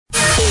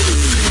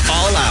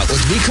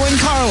Rico and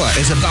Carla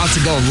is about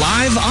to go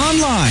live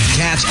online.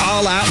 Catch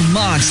All Out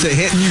Monster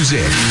hit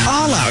music,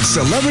 All Out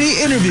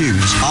celebrity interviews,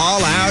 All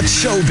Out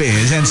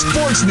showbiz and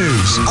sports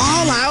news,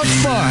 All Out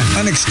fun,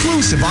 an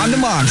exclusive on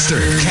the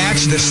Monster.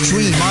 Catch the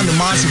stream on the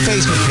Monster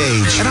Facebook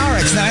page at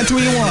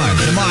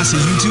RX931, the Monster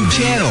YouTube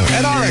channel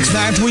at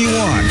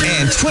RX931,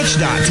 and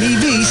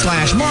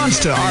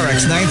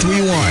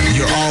twitch.tv/MonsterRX931.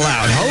 Your All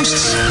Out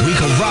hosts,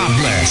 Rico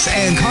Robles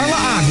and Carla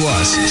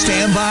Aguas.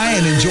 Stand by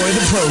and enjoy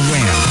the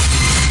program.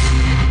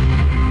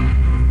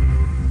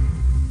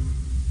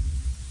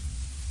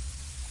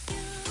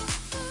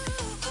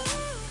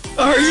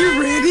 Are you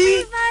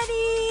ready?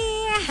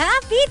 Everybody!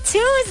 Happy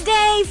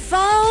Tuesday,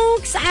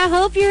 folks! I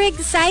hope you're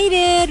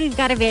excited. We've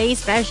got a very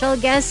special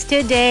guest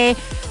today.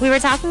 We were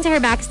talking to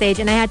her backstage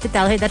and I had to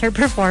tell her that her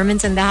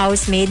performance in The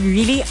Housemaid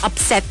really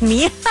upset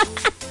me.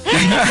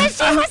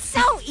 She was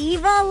so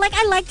evil. Like,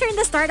 I liked her in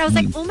the start. I was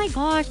like, oh my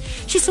gosh,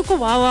 she's so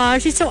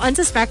kawawa. She's so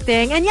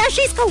unsuspecting. And yeah,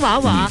 she's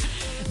kawawa.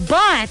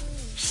 But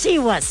she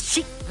got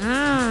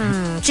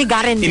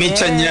in there.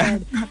 Initsa niya.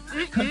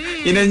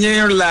 Inan niya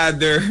yung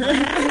ladder.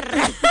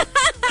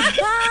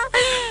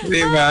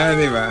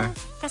 Diba?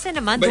 Kasi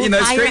naman, don't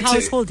hire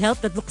household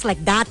help that looks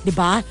like that,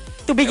 diba?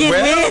 To begin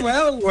with.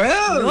 Well,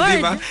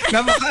 diba?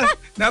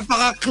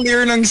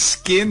 Napaka-clear ng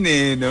skin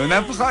eh, no?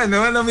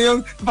 Alam mo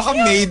yung,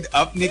 napaka-made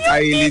up ni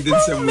Kylie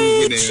dun sa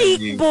movie na yun.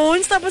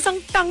 Cheekbones, tapos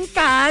ang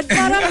tangkad,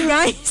 parang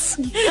rice.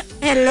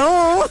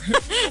 Hello?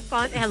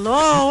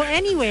 Hello?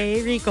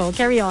 Anyway, Rico,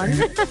 carry on.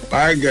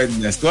 My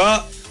goodness.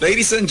 Well,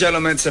 ladies and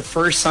gentlemen, it's the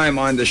first time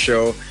on the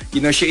show. You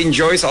know, she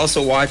enjoys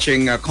also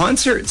watching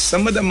concerts,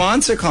 some of the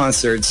Monster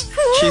concerts.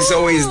 She's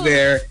always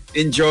there,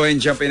 enjoying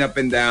jumping up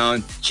and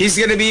down. She's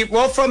going to be,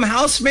 well, from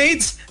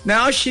Housemates,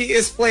 now she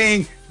is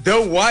playing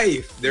the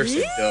wife. There's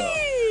a dog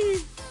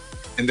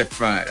in the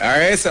front. All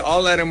right, so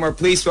all that and more.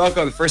 Please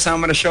welcome the first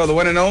time on the show, the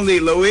one and only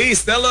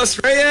Luis de los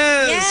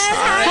Reyes. Yes,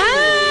 Hi!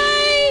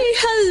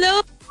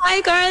 Hello! Hi,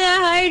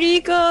 Carla. Hi,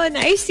 Rico.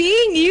 Nice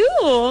seeing you.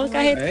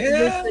 Kahit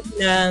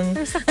lang.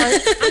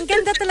 Ang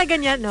ganda talaga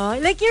niya, no?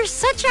 Like, you're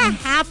such a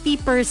happy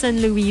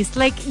person, Luis.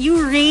 Like,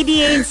 you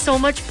radiate so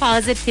much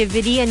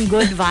positivity and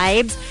good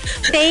vibes.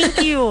 Thank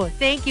you.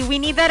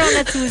 We need that on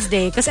a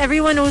Tuesday. Because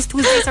everyone knows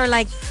Tuesdays are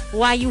like,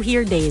 why you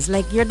here days.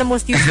 Like, you're the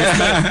most useless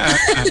day.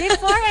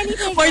 Before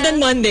anything More than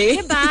Monday.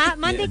 Diba?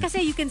 Monday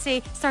kasi you can say,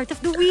 start of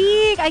the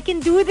week. I can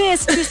do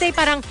this. Tuesday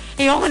parang,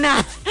 ayoko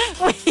na.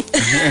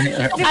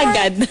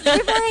 Agad.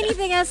 Before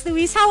anything else,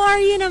 Luis, how are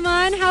you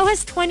naman? How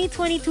has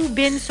 2022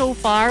 been so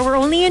far? We're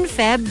only in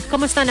Feb.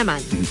 Kamusta naman?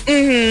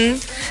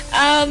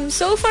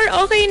 So far,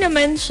 okay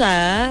naman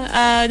siya.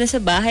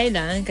 Nasa bahay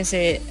lang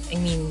kasi,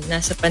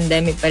 nasa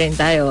pandemic pa rin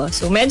tayo.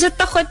 So, medyo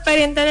takot pa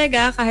rin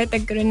talaga kahit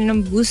nagkaroon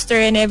ng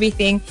booster and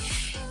everything.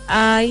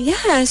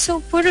 So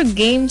puro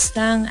games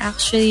lang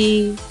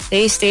actually.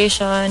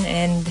 PlayStation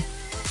and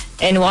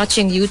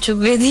watching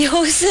YouTube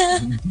videos.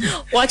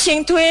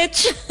 Watching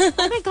Twitch. Oh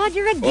my God,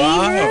 you're a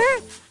gamer? Wow.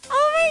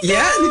 Oh my God!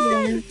 Yeah,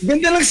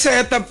 ganda lang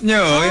setup nyo.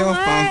 Yung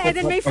Funko and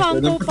then may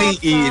Funko Pop.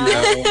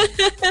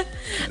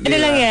 Ano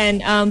lang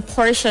yan,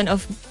 portion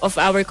of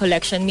our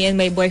collection. Me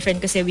and my boyfriend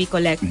kasi we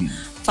collect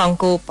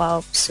Funko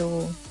Pop.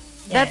 So,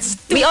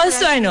 that's we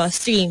also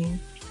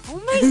stream.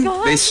 Oh my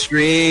God! They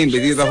stream.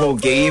 They do the whole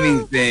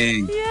gaming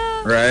thing.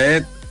 Yeah.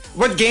 Right?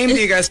 What game do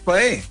you guys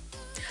play?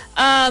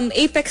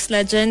 Apex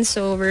Legends.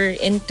 So we're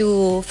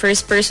into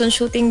first-person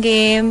shooting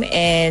game,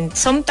 and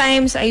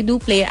sometimes I do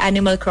play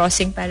Animal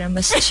Crossing para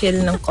mas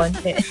chill ng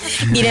konti.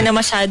 Hindi na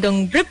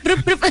masyadong brip.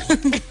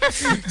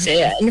 So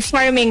yeah,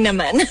 farming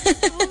naman.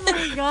 Oh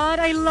my God,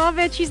 I love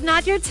it. She's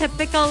not your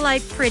typical like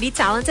pretty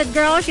talented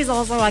girl. She's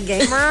also a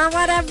gamer,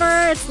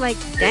 whatever. It's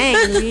like,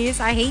 dang, Luis,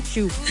 I hate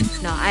you.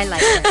 No, I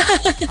like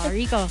her.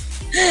 Rico.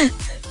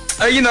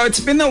 It's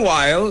been a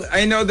while.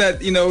 I know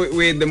that,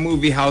 with the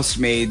movie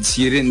Housemaids,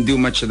 you didn't do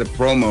much of the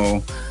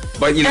promo,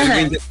 but, we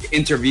did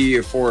interview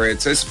you for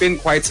it. So it's been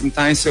quite some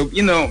time. So,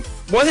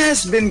 what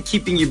has been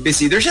keeping you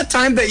busy? There's a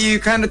time that you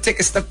kind of take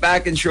a step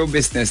back in show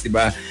business,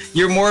 diba?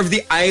 You're more of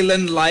the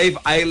island life,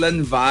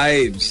 island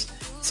vibes.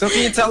 So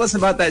can you tell us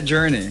about that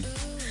journey?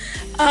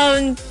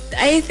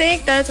 I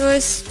think that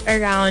was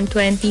around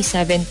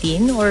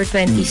 2017 or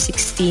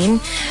 2016.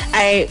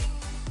 I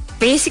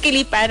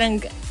basically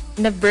parang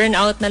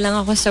na-burnout na lang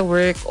ako sa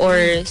work,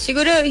 or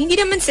siguro hindi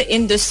naman sa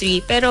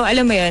industry, pero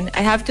alam mo yun,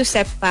 I have to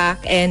step back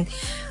and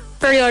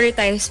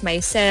prioritize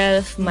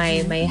myself,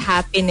 my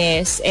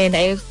happiness, and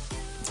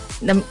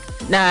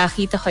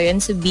nakita ko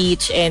yun sa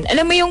beach, and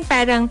alam mo yung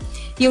parang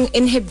yung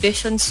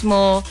inhibitions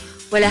mo,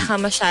 wala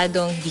ka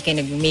masyadong, hindi ka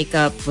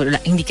nag-makeup,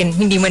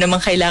 hindi mo naman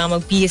kailangan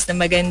magbihis na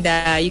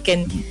maganda, you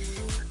can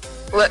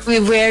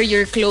wear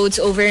your clothes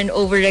over and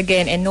over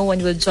again and no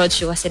one will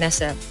judge you kasi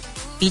nasa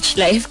beach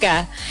life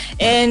ka.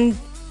 And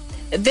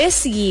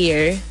this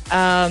year,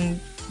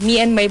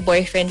 me and my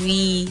boyfriend,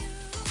 we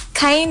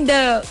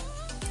kinda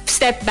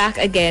stepped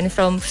back again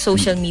from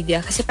social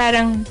media kasi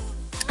parang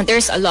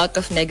there's a lot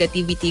of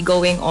negativity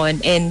going on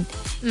and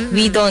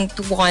we don't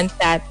want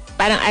that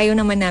parang ayaw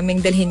naman namin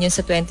dalhin yun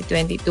sa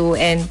 2022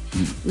 and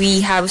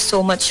we have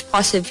so much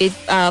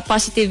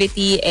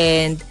positivity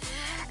and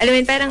alam mo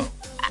yun, parang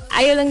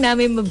ayaw lang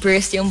namin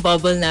ma-burst yung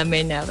bubble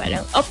namin na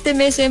parang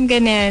optimism,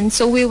 ganyan.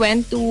 So we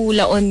went to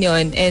La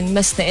Union and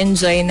mas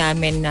na-enjoy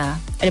namin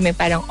na alam mo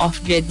parang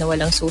off-grid na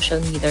walang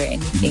social media or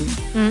anything.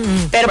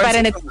 Pero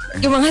parang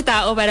yung mga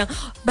tao parang,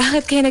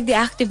 bakit kayo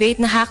nag-deactivate?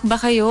 Na-hack ba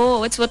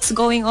kayo? What's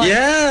going on?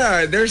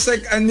 Yeah, there's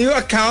like a new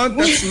account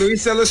that's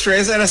Luisa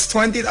Lustres and has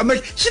 20. I'm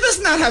like, she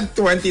does not have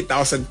 20,000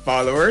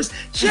 followers.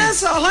 She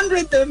has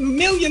 100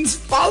 million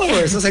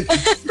followers. I was like,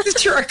 is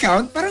this your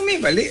account? Parang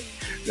may mali.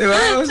 Diba?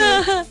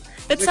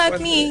 That's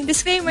not me.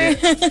 Disclaimer.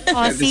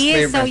 Oh, see?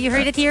 So you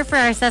heard it here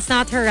first. That's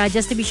not her,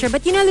 just to be sure.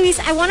 But you know, Luis,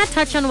 I want to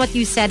touch on what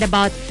you said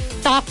about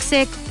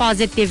toxic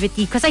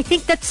positivity because I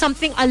think that's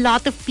something a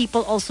lot of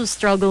people also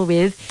struggle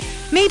with.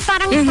 May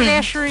parang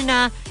pressure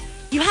na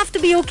you have to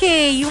be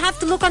okay. You have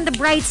to look on the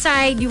bright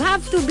side. You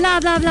have to blah,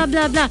 blah, blah,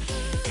 blah, blah.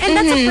 And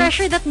that's a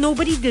pressure that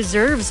nobody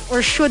deserves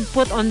or should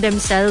put on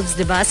themselves,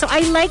 diba? So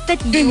I like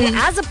that you,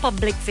 as a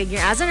public figure,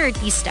 as an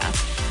artista,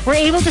 were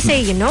able to say,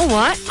 you know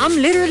what? I'm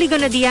literally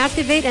gonna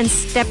deactivate and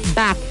step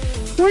back.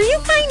 Were you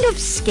kind of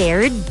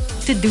scared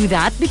to do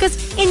that? Because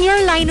in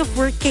your line of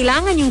work,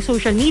 kailangan yung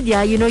social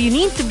media, you know, you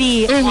need to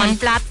be on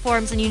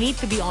platforms and you need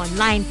to be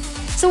online.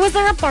 So was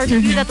there a part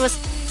of you that was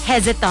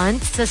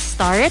hesitant to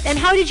start? And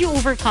how did you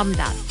overcome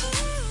that?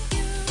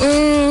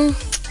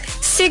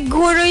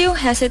 Siguro yung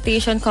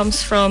hesitation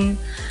comes from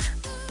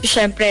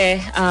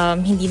syempre,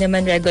 hindi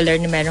naman regular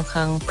na meron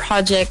kang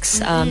projects,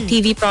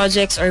 TV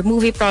projects or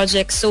movie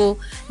projects. So,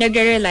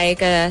 nagre-rely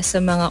ka sa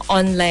mga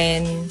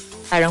online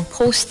parang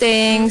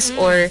postings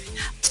or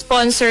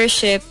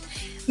sponsorship.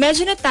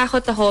 Medyo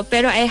natakot ako,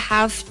 pero I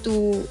have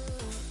to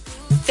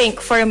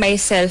think for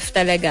myself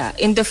talaga.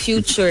 In the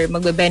future,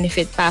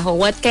 magbe-benefit pa ako.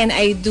 What can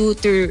I do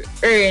to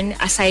earn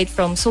aside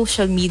from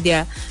social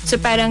media? So,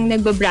 parang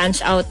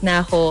nagbe-branch out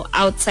na ako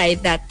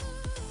outside that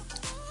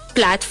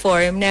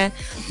platform na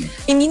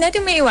hindi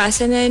natin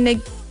maiwasan na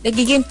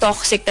nagiging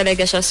toxic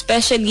talaga siya.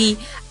 Especially,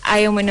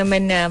 ayaw mo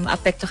naman na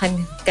maapektuhan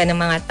ka ng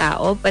mga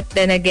tao. But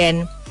then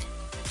again,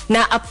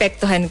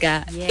 naapektuhan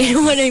ka. Yes. You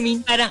know what I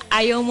mean? Parang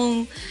ayaw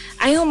mong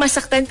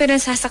masaktan pero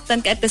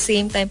nasasaktan ka at the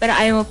same time. Pero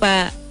ayaw mo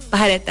pa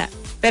pahalata.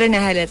 Pero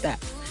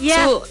nahalata.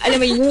 Yeah. So, alam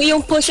mo,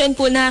 yung push and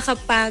pull,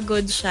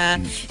 nakakapagod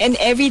siya. And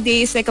every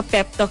day is like a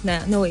pep talk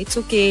na, no, it's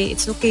okay,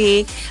 it's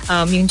okay.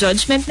 Yung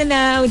judgment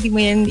nila, hindi mo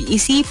yan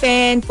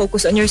isipin,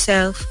 focus on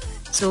yourself.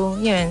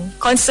 So, yan.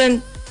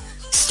 Constant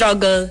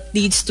struggle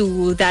leads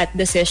to that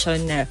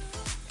decision na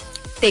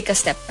take a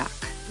step back.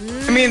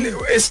 I mean,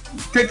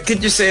 could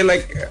you say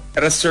like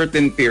at a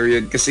certain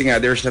period, kasi nga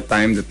there's a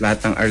time that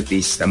lahat ng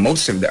artista,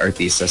 most of the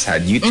artistas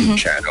had YouTube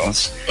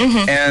channels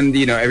and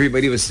you know,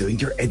 everybody was doing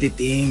their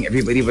editing,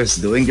 everybody was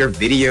doing their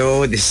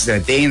video, this is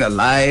a day in the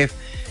life,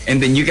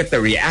 and then you get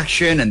the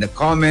reaction and the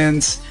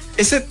comments.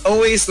 Is it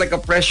always like a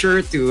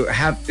pressure to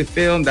have to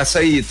film? That's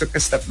why you took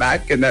a step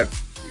back and that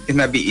can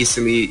that be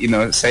easily, you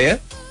know, say it?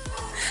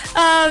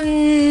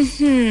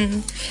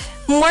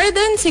 More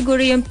than siguro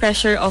yung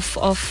pressure of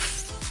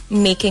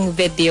making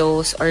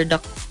videos or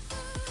the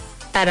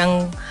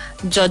parang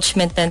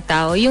judgment ng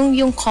tao,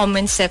 yung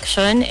comment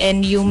section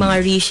and yung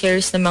mga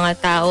reshares ng mga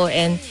tao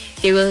and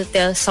they will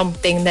tell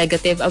something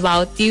negative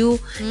about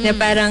you na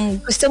parang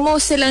gusto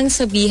mo silang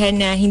sabihan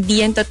na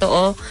hindi yan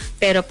totoo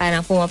pero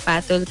parang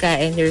pumapatol ka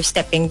and you're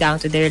stepping down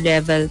to their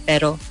level.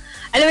 Pero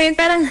alam mo yun,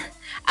 parang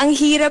ang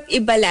hirap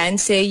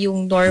i-balance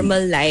yung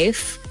normal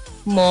life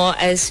mo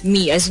as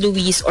me, as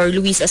Luis, or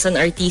Luis as an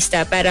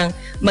artista. Parang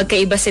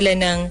magkaiba sila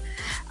ng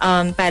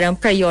parang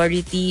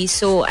priority.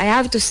 So, I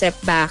have to step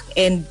back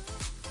and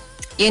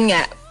yun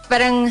nga,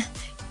 parang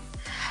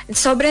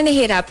sobrang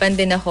nahirapan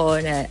din ako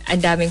na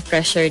ang daming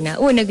pressure na,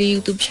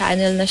 nag-YouTube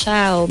channel na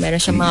siya o meron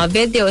siyang mga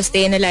videos,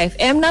 day in a life.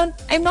 I'm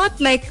not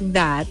like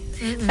that.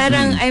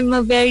 Parang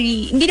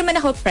hindi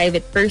naman ako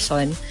private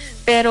person,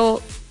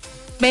 pero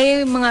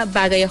may mga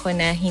bagay ako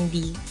na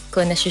hindi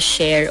ko na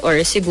share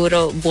or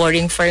siguro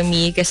boring for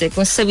me kasi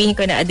kung sabihin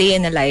ko na a day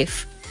in a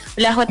life,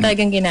 wala ako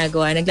talagang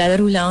ginagawa.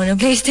 Naglalaro lang ako ng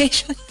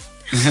PlayStation.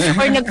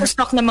 Or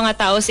nagpo-stalk ng mga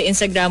tao sa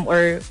Instagram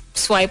or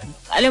swipe.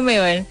 Alam mo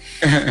yun?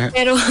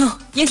 Pero,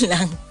 yun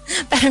lang.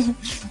 Parang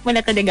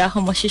wala talaga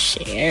ako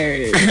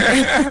share.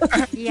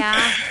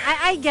 Yeah,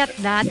 I get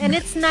that. And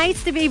it's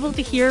nice to be able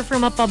to hear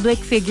from a public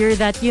figure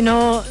that, you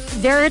know,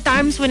 there are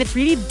times when it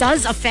really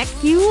does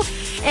affect you.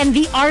 And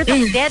the art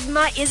of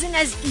Deadma isn't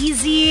as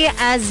easy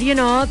as, you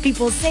know,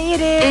 people say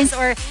it is.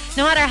 Or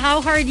no matter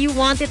how hard you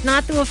want it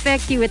not to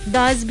affect you, it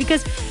does.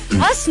 Because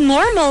us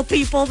normal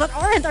people that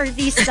aren't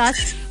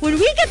artistas, when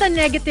we get a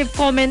negative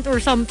comment or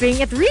something,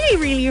 it really,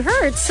 really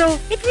hurts. So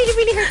it really,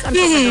 really hurts. I'm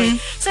so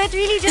sorry. So it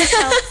really just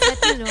helps that,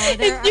 you know,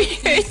 there are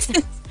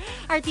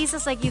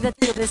artistas like you that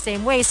feel the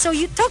same way. So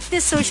you took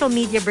this social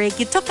media break.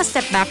 You took a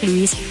step back,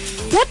 Luis.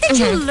 What did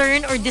you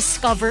learn or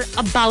discover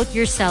about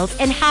yourself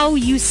and how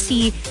you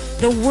see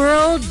the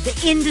world, the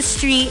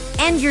industry,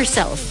 and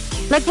yourself?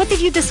 Like, what did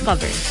you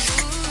discover?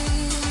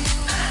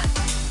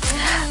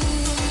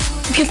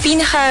 yung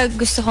pinaka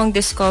gusto kong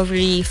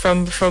discovery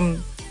from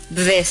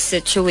this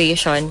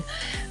situation,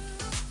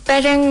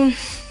 parang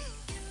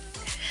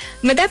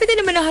madami din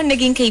naman ako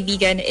naging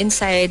kaibigan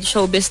inside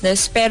show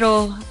business,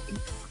 pero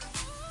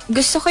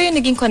gusto ko yung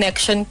naging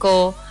connection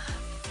ko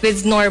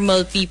with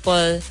normal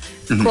people.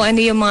 Kung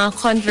ano yung mga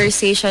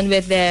conversation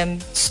with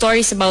them,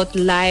 stories about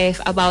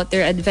life, about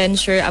their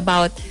adventure,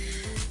 about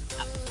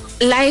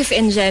life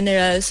in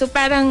general. So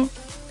parang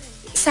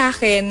sa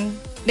akin,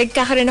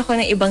 nagkakaroon ako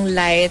ng ibang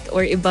light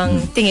or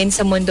ibang tingin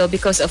sa mundo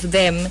because of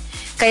them.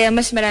 Kaya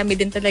mas marami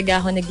din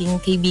talaga ako naging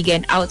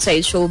kaibigan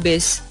outside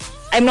showbiz.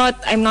 I'm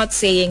not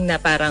saying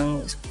na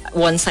parang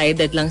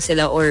one-sided lang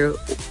sila or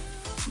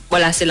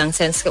wala silang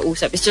sense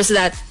kausap. It's just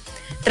that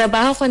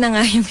trabaho ko na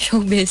nga yung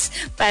showbiz.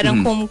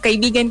 Parang kung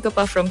kaibigan ko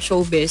pa from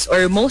showbiz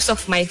or most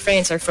of my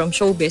friends are from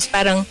showbiz,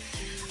 parang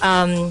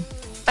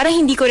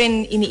hindi ko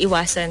rin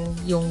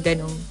iniiwasan yung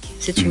ganong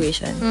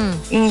situation.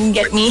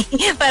 Get me?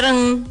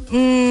 Parang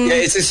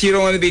yeah, it's just you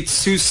don't want to be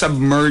too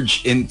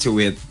submerged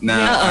into it na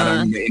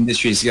parang the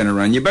industry is gonna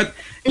run you. But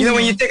you know,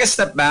 when you take a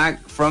step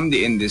back from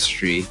the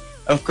industry,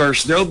 of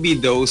course there'll be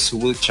those who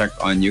will check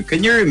on you.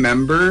 Can you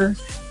remember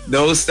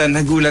those na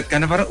nagulat ka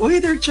na parang, uy,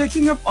 they're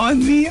checking up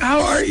on me.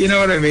 How are you? Know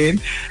what I mean?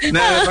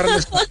 Na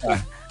parang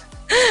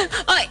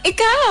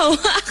ikaw!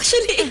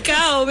 Actually,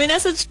 ikaw.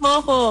 Minessage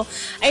mo ko.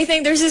 I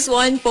think there's this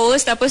one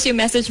post, tapos you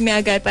message me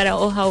agad parang,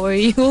 oh, how are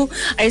you?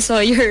 I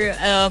saw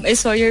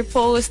your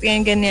post,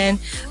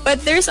 ganyan.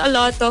 But there's a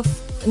lot of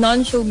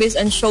non-showbiz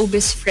and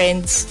showbiz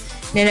friends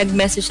na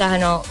nag-message sa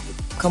ano,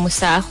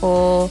 kamusta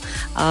ako?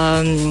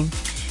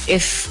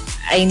 If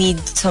I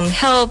need some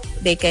help,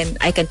 I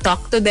can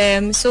talk to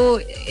them. So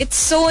it's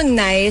so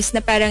nice na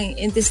parang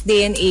in this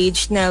day and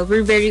age na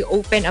we're very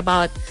open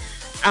about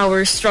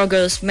our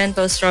struggles,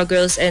 mental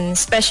struggles, and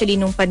especially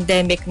nung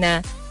pandemic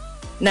na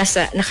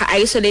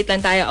naka-isolate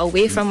lang tayo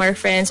away from our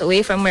friends,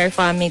 away from our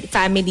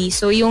family.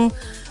 So yung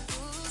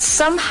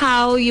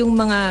somehow yung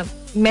mga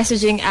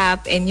messaging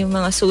app and yung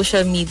mga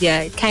social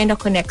media kind of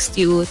connects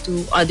you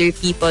to other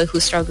people who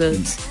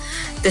struggles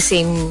the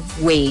same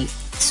way.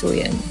 So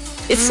yan.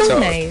 It's so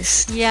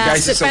nice. Yeah.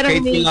 Guys, So it's okay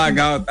parang to log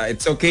out.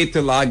 It's okay to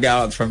log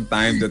out from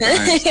time to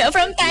time.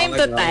 From time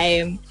to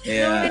time.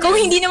 Yeah. Kung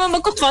hindi naman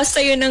magkukos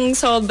sa'yo ng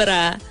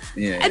sobra,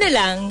 ano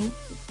lang,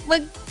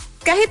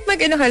 kahit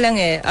mag-ano ka lang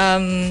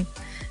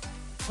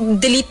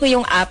delete mo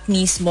yung app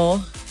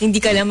mismo, hindi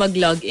ka lang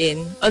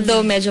mag-login.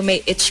 Although medyo may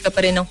itch ka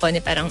pa rin ng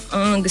konti, parang,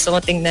 gusto ko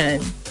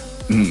tingnan.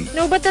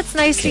 No, but that's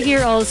nice to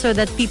hear also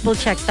that people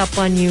checked up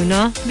on you,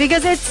 no?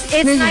 Because it's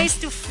nice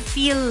to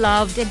feel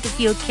loved and to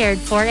feel cared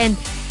for, and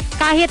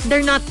kahit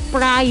they're not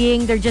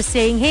prying, they're just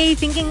saying, hey,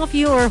 thinking of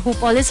you, or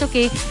hope all is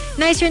okay.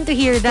 Nice rin to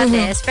hear that,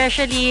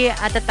 especially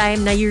at a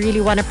time na you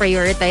really want to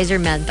prioritize your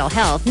mental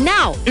health.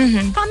 Now,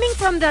 coming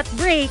from that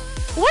break,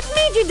 what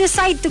made you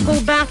decide to go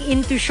back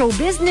into show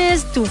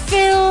business, to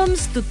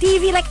films, to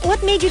TV? Like, what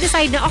made you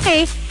decide na,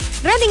 okay,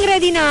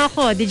 ready na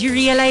ako? Did you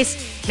realize,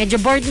 medyo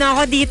bored na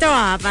ako dito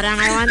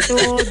parang I want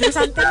to do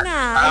something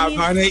na.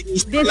 I mean,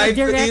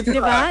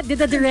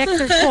 did the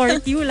director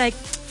court you like,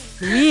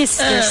 Luis,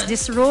 there's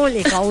this role,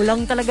 ikaw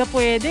lang talaga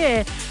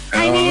pwede.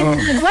 I mean,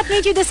 what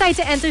made you decide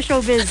to enter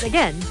showbiz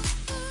again?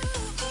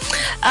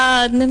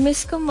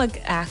 Na-miss ko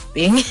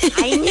mag-acting.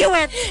 I knew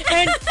it!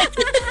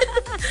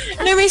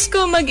 Na-miss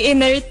ko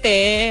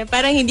mag-inerte.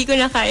 Parang hindi ko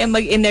na kaya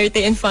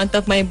mag-inerte in front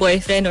of my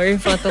boyfriend or in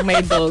front of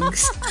my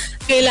dogs.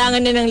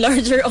 Kailangan na ng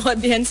larger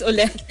audience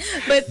ulit.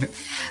 But,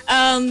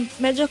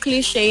 medyo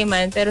cliche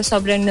man, pero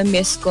sobrang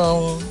na-miss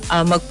kong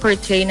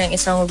mag-portray ng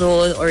isang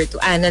role or to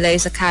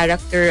analyze a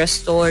character, a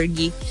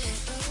story.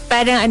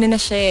 Parang ano na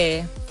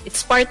siya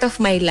it's part of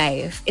my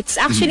life. It's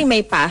actually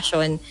my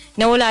passion.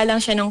 Nawala lang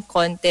siya ng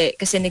konti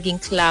kasi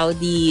naging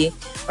cloudy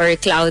or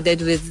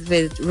clouded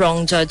with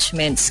wrong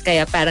judgments.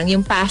 Kaya parang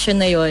yung passion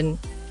na yon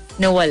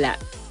nawala.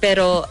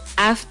 Pero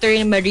after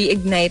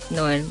ma-reignite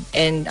nun,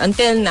 and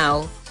until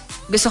now,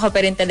 gusto ko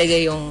pa rin talaga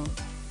yung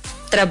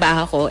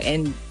trabaho ko,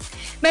 and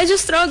medyo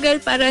struggle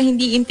para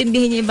hindi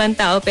intindihin yung ibang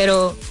tao,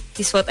 pero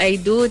this is what I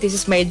do, this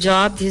is my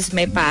job, this is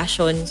my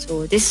passion,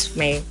 so this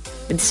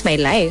is my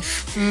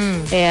life.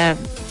 Kaya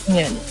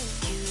yun.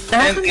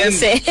 And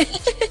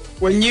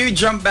when you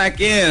jump back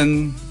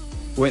in,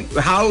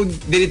 how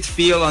did it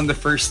feel on the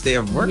first day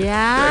of work?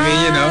 Yeah. I mean,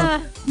 you know,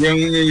 yung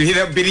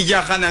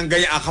binigyan ka ng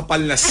ganyan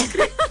akapal na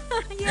script.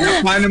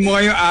 Paano mo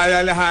kayong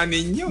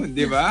alalahanin yun,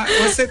 di ba?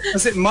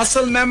 Was it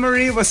muscle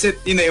memory? Was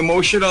it,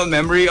 emotional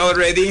memory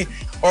already?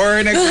 Or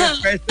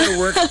nag-special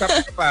workshop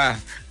ka pa?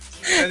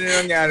 Ano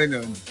yung nangyari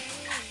nun?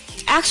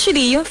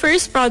 Actually, yung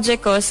first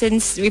project ko,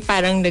 since we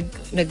parang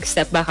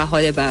nag-step back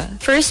ako, diba?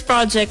 First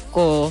project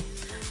ko,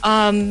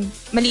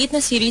 maliit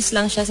na series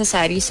lang siya sa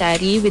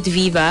Sari-Sari with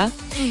Viva.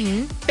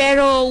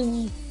 Pero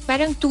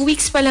parang 2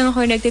 weeks pa lang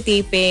ako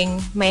nagtitaping.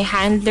 My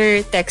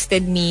handler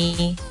texted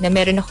me na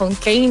meron akong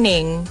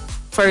training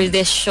for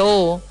this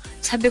show.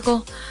 Sabi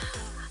ko,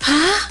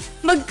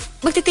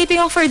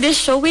 magtitaping ako for this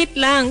show? Wait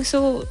lang.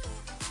 So,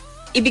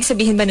 ibig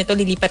sabihin ba nito,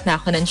 lilipat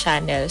na ako ng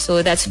channel.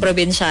 So, that's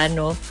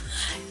Provinciano.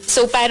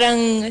 So,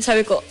 parang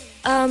sabi ko,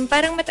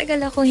 parang matagal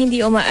ako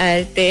hindi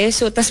umaarte.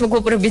 So, tas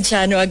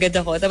magpuprobinsyano agad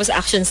ako. Tapos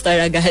action star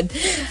agad.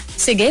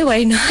 Sige,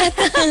 why not?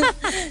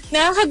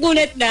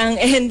 Nakakagulat lang.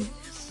 And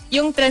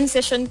yung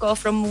transition ko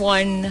from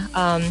one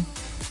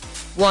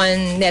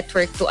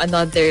network to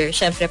another,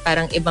 syempre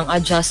parang ibang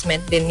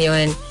adjustment din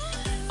yun.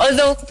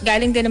 Although,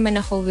 galing din naman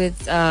ako with,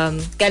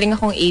 galing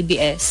akong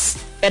ABS.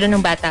 Pero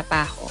nung bata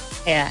pa ako.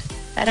 Kaya,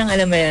 parang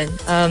alam mo yun,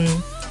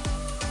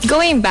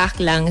 going back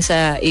lang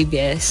sa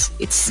ABS,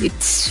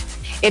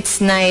 it's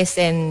nice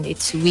and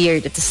it's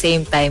weird at the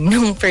same time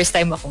nung first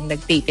time akong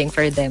nag-taping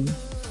for them.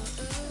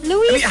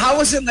 Luis? I mean, how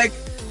was it like?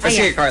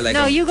 Kasi, Carla.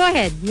 No, you go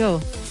ahead. Go.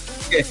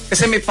 Okay.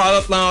 Kasi may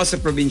follow-up lang ako sa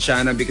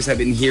Provinciano because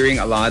I've been hearing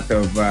a lot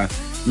of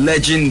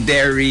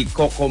legendary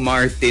Coco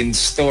Martin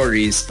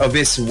stories of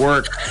his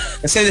work.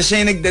 Kasi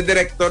siya yung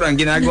nagde-director. Ang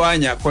ginagawa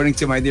niya, according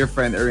to my dear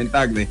friend Erwin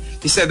Tagle,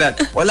 he said that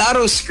wala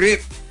raw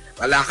script.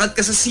 Lalakad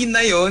ka sa scene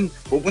na yun,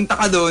 pupunta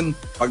ka doon,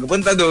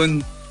 pagpunta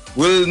doon,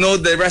 we'll know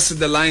the rest of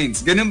the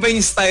lines. Ganun ba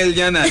yung style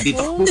niya na?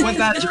 Dito ka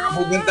pupunta, dito ka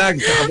pupunta,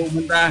 dito ka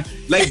pupunta.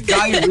 Like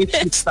Guy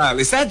Ritchie style.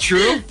 Is that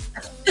true?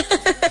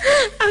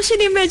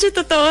 Actually, medyo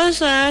totoo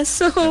siya.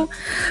 So,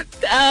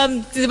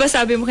 diba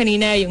sabi mo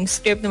kanina, yung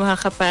script na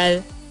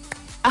makakapal.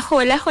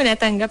 Wala ko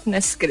natanggap na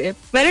script.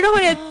 Meron ako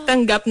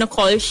natanggap na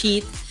call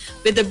sheet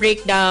with the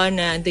breakdown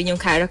na doon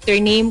yung character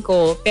name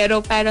ko.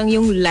 Pero parang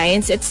yung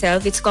lines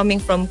itself, it's coming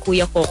from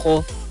Kuya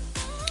Coco.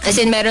 As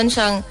in, meron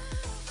siyang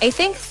I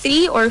think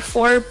 3 or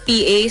 4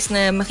 PAs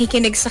na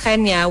makikinig sa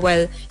kanya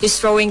while he's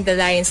throwing the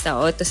lines na,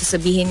 tapos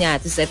sasabihin niya,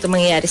 tapos ito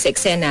mangyayari sa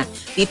eksena,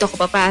 dito ko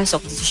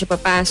papasok, dito siya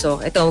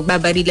papasok, ito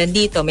magbabarilan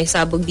dito, may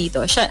sabog dito.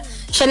 Siya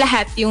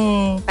lahat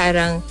yung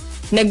parang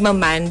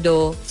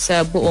nagmamando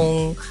sa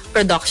buong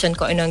production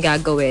ko anong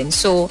gagawin.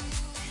 So,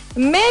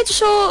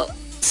 medyo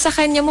sa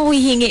kanya mo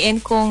hihingiin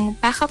kung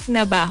backup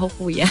na ba ako,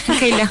 kuya?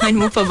 Kailangan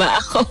mo pa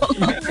ba ako?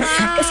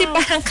 Kasi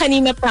parang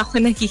kanina pa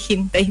ako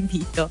naghihintay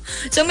dito.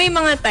 So may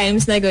mga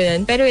times na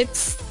gano'n. Pero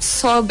it's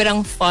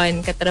sobrang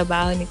fun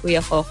katrabaho ni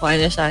Kuya Coco.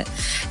 Ano siya?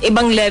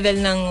 Ibang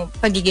level ng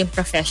pagiging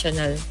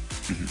professional.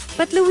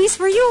 But Luis,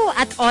 were you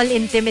at all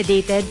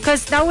intimidated?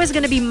 Because that was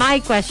gonna be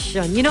my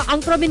question. You know,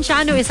 ang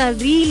Provinciano is a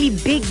really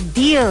big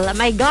deal.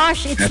 My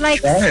gosh, it's That's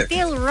like right.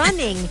 still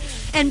running.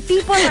 And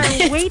people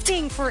are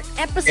waiting for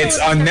episodes.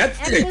 It's on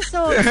Netflix.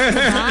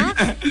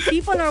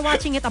 People are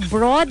watching it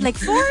abroad. Like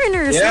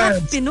foreigners, not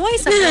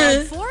Pinoys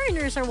abroad.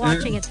 Foreigners are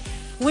watching it.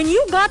 When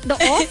you got the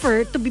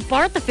offer to be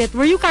part of it,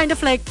 were you kind of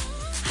like,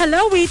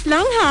 hello, wait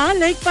lang ha?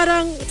 Like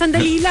parang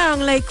sandali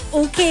lang. Like,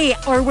 okay.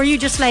 Or were you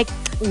just like,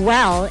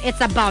 well,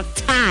 it's about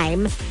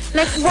time.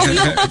 Like, were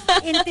you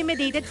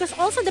intimidated? Because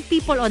also the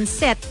people on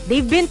set,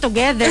 they've been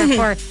together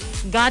for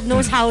God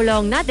knows how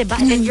long na, diba?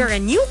 And then you're a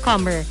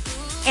newcomer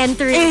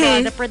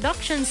entering the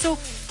production. So,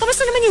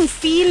 kamusta naman yung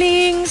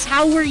feelings?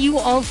 How were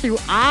you all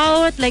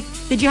throughout? Like,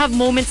 did you have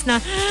moments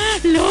na,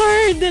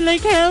 Lord,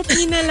 like, help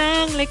me na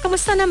lang? Like,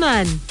 kamusta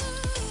naman?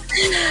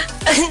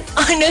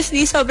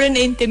 Honestly, sobrang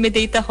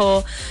na-intimidate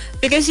ako.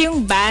 Because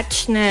yung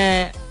batch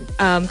na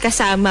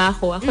kasama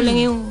ako lang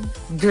yung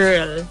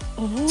girl.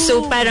 Oh.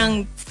 So,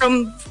 parang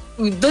from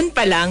dun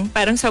pa lang,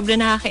 parang sobrang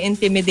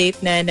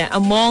nakaka-intimidate na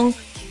among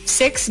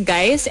 6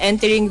 guys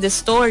entering the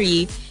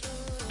story,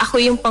 ako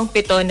yung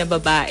pang-7 na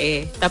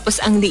babae. Tapos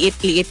ang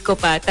liit-liit ko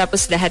pa.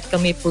 Tapos lahat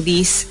kami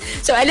police.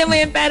 So alam mo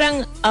yun,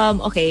 parang,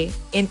 okay,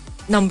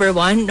 number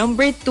 1.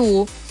 Number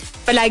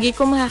 2, palagi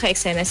ko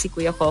makaka-eksena si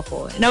Kuya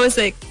Coco. And I was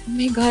like, oh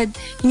my God,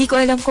 hindi ko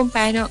alam kung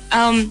paano.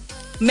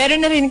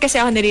 Meron na rin kasi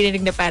ako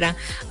naririnig na parang,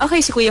 okay,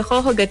 si Kuya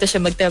Coco, ganito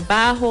siya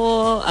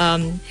magtrabaho.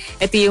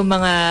 Ito yung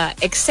mga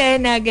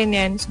eksena,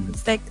 ganyan. So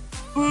it's like,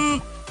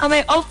 am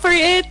I up for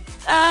it?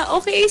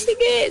 Okay,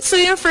 sige.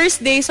 So yung first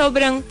day,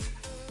 sobrang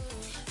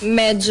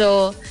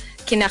medyo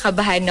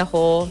kinakabahan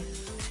ako,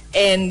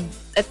 and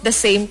at the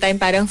same time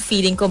parang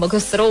feeling ko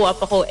mag-throw up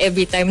ako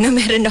every time na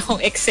meron akong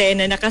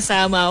eksena na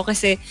kasama ako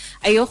kasi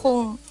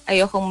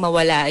ayokong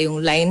mawala yung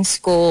lines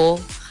ko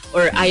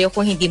or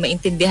ayokong hindi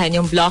maintindihan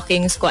yung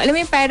blockings ko. Alam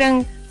mo yung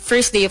parang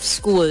first day of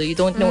school, you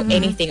don't know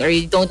anything or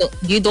you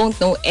don't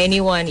know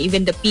anyone,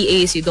 even the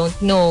PAs you don't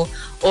know,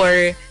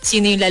 or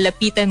sino yung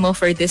lalapitan mo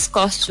for this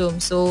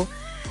costume. So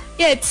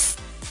yeah, it's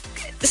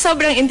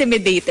sobrang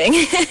intimidating.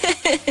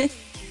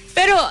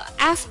 Pero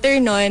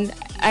after nun,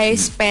 I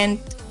spent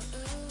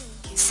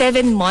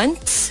 7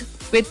 months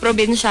with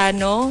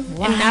Provinciano.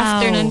 Wow. And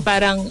after nun,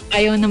 parang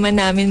ayaw naman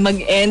namin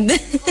mag-end.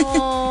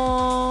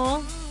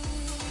 Aww.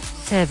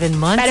 7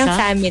 months, Parang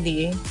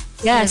family.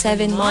 Yeah,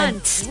 7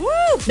 months.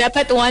 Woo!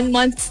 Dapat 1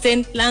 month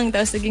stint lang,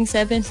 tapos naging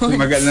 7 months.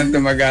 Tumagal ng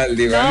tumagal,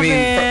 di ba?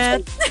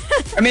 Love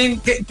I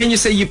mean, can you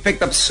say you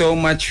picked up so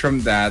much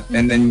from that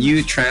and then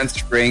you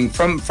transferring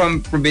from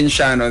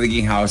Provinciano,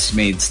 naging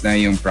housemates na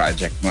yung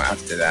project mo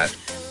after that?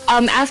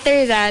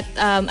 After that,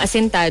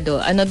 Asentado,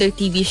 another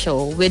TV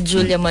show with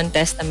Julia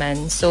Montes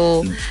naman.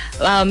 So,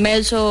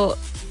 medyo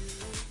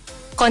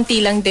konti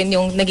lang din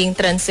yung naging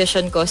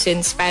transition ko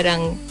since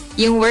parang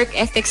yung work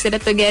ethics nila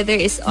together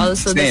is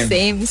also the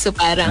same. So,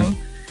 parang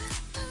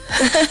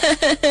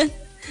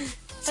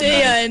So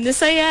yun,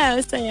 saya.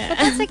 But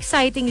that's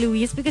exciting,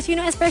 Luis, because,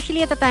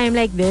 especially at a time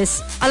like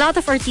this, a lot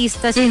of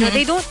artistas,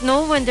 they don't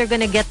know when they're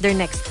gonna get their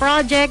next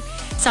project.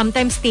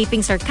 Sometimes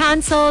tapings are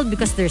canceled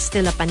because there's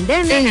still a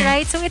pandemic,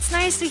 right? So it's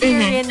nice to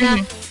hear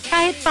na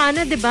kahit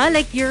paano, diba?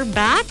 Like, you're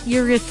back,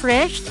 you're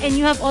refreshed, and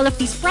you have all of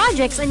these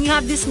projects, and you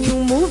have this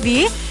new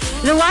movie,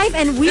 The Wife,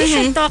 and we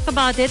should talk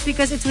about it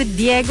because it's with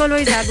Diego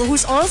Loizaga,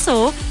 who's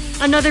also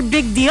another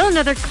big deal,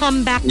 another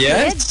comeback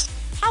kid.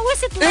 How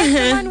was it like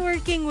naman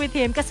working with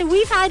him? Kasi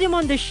we've had him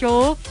on the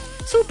show.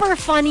 Super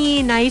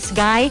funny, nice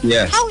guy.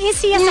 Yes. How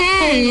is he as a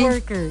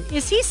co-worker?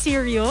 Is he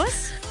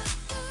serious?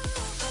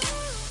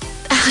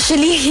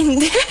 Actually,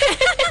 hindi.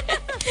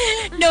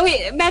 No,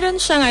 meron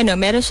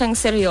siyang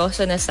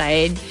seryoso na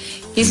side.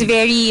 He's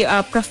very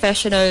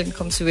professional when it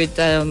comes with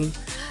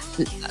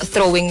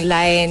throwing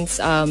lines,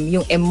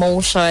 yung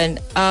emotion.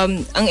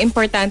 Ang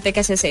importante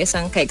kasi sa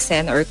isang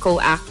ka-eksena or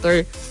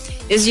co-actor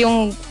is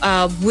yung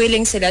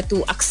willing sila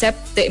to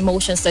accept the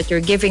emotions that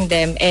you're giving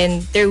them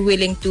and they're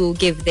willing to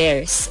give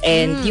theirs.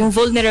 And yung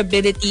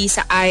vulnerability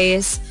sa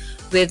eyes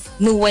with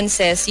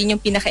nuances, yun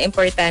yung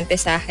pinaka-importante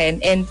sa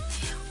akin. And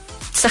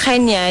sa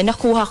kanya,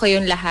 nakuha ko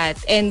yung lahat.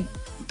 And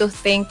to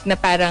think na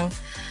parang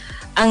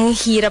ang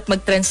hirap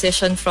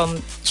mag-transition from,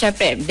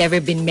 syempre,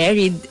 never been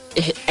married.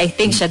 I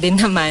think siya din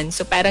naman.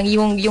 So parang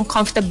yung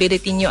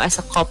comfortability niyo as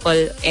a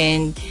couple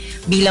and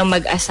bilang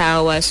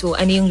mag-asawa. So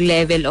ano yung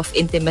level of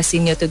intimacy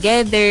niyo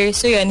together.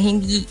 So yun,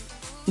 hindi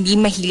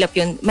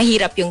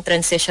mahirap yung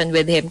transition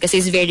with him kasi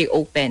he's very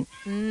open.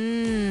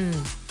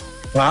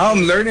 Wow,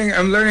 I'm learning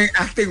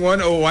acting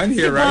 101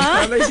 here,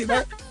 right?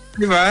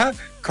 Diba?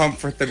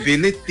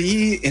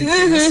 Comfortability,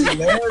 intimacy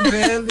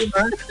level,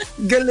 diba?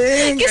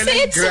 Galing.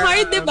 Kasi it's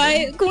hard,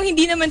 diba? Kung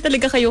hindi naman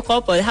talaga kayo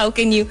couple, how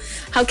can you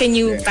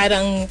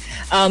parang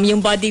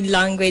yung body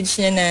language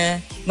niya na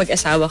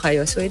mag-asawa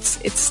kayo. So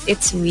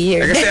it's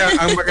weird. Kasi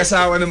ang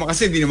mag-asawa naman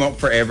kasi hindi naman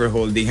forever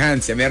holding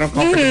hands. Meron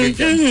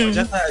comfortability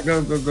dyan.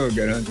 Go,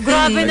 gano'n.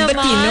 Grabe naman.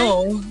 But you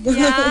know.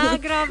 Yeah,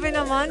 grabe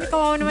naman.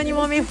 Kawawa naman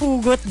yung mga may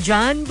hugot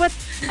dyan. But,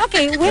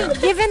 okay,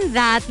 given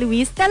that,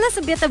 Luis, tell us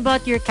a bit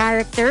about your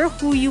character,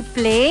 who you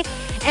play,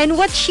 and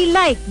what she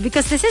like.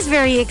 Because this is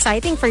very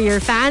exciting for your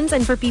fans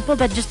and for people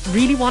that just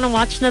really want to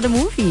watch another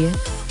movie.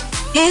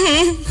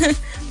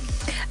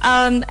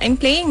 I'm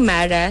playing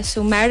Mara.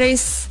 So Mara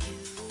is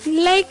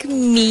like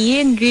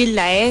me in real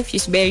life.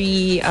 She's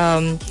very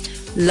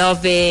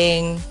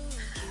loving,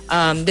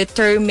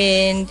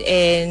 determined,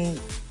 and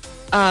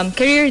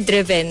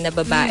career-driven na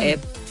babae.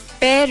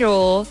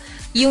 Pero,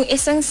 yung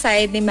isang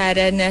side ni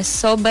Mara na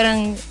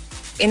sobrang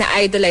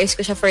ina-idolize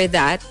ko siya for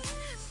that,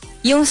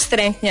 yung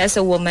strength niya as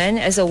a woman,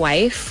 as a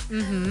wife,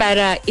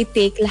 para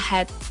i-take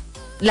lahat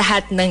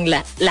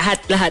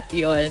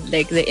yon,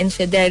 like the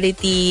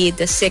infidelity,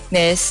 the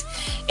sickness,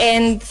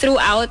 and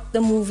throughout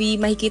the movie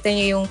makikita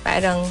niyo yung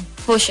parang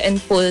push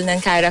and pull ng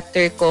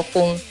character ko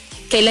kung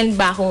kailan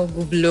ba ako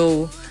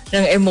mag-blow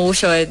ng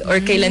emotion or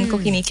kailan ko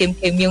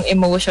kinikimkim yung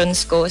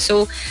emotions ko.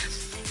 So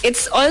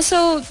it's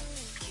also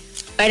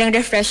parang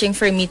refreshing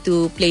for me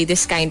to play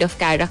this kind of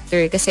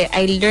character kasi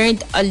I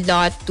learned a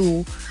lot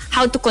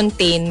how to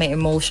contain my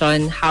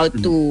emotion, how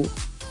to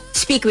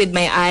speak with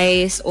my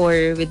eyes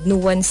or with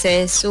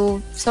nuances.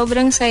 So,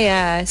 sobrang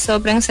saya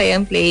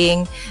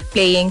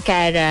playing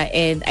Cara,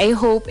 and I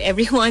hope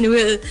everyone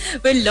will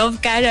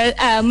love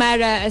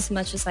Mara as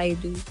much as I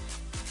do.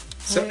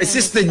 So, is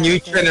this the new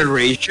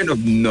generation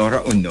of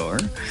Nora Honor?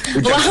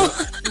 Wow!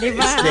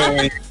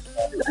 Diba?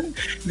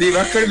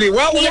 Diba? Could be.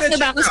 Well, we're Yes, gonna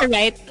na ba ako sa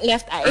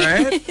left eye?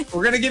 Right?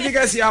 We're gonna give you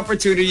guys the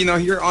opportunity.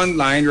 Here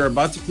online, we're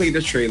about to play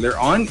the trailer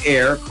on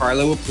air.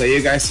 Carla will play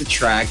you guys the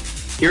track.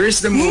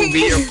 Here's the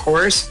movie, of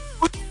course.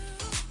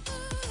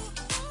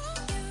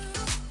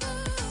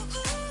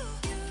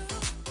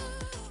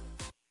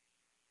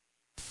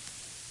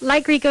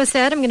 Like Rico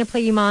said, I'm going to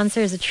play you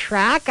Monster as a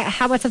track.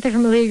 How about something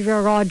from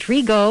Olivia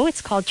Rodrigo?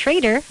 It's called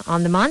Traitor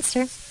on the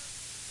Monster.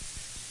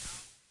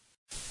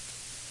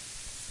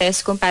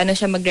 Yes, kung paano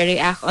siya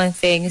magre-react on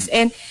things.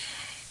 And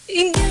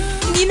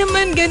hindi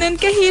naman ganun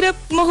kahirap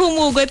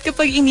mahumugot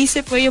kapag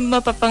inisip mo yung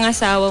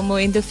mapapangasawa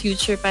mo in the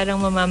future,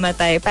 parang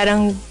mamamatay.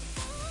 Parang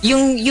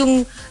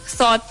yung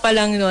thought pa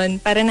lang nun,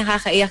 parang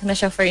nakakaiyak na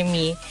siya for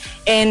me.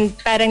 And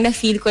parang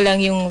na-feel ko lang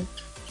yung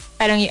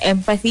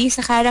empathy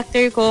sa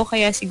character ko,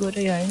 kaya siguro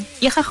yun.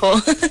 Yak ako.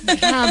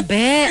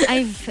 Grabe.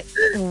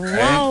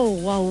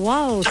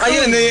 Wow. Tsaka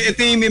yun,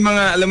 ito yung may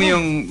mga, alam mo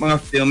yung mga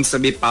films na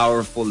may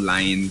powerful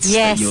lines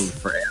that you'll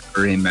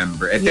forever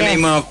remember. Ito na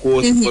yung mga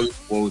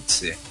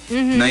quotes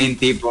na yung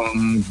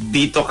tipong,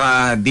 dito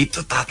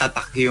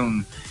tatatak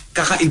yung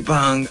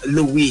kakaibang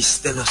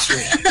Luis de los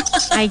Reyes.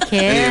 I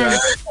can.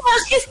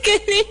 Bakit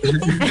galing?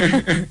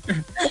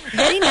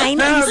 Very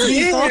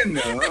 90s.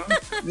 No?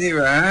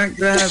 Diba?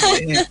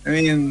 Grabe. I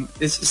mean,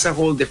 this is a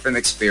whole different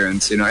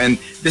experience, and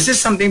this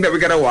is something that we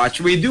gotta watch.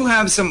 We do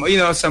have some,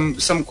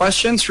 some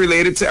questions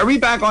related to. Are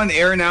we back on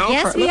air now?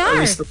 Yes, we are. Are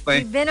we still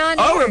playing? We've been on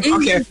air.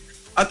 Okay.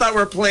 I thought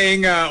we're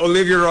playing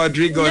Olivia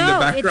Rodrigo in the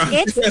background.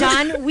 It's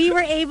done. We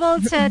were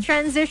able to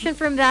transition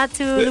from that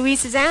to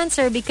Luis's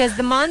answer because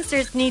the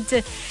monsters need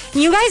to...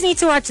 You guys need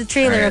to watch the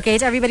trailer, okay?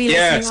 To everybody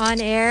listening on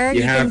air.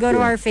 You can go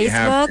to our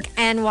Facebook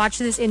and watch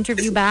this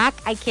interview back.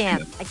 I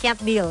can't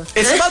deal.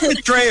 It's about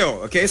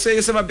betrayal, okay? So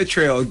it's about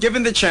betrayal.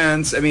 Given the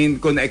chance, I mean,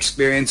 kung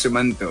na-experience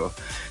man to,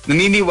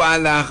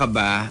 naniniwala ka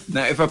ba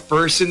na if a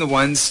person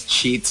once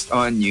cheats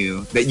on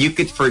you, that you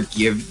could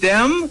forgive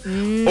them?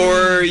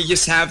 Or you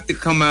just have to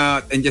come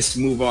out and just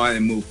move on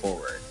and move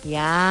forward?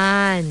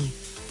 Yan.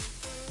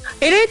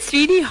 You know, it's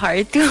really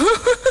hard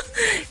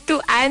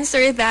to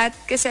answer that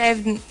kasi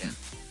I've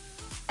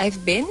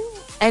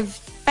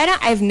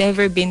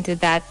never been to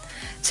that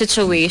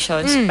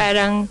situation. So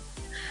parang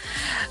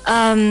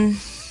ang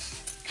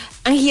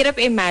hirap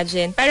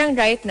imagine. Parang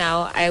right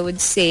now, I would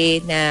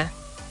say na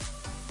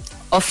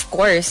of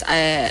course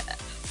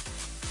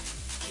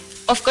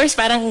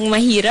parang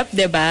mahirap,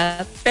 'di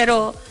ba?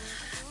 Pero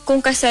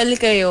kung kasal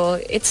kayo,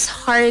 it's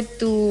hard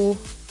to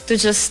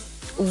just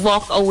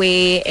walk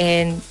away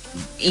and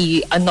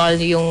i-annul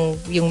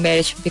yung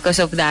marriage because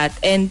of that.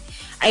 And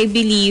I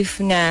believe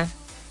na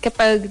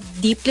kapag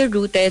deeply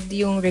rooted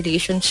yung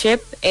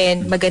relationship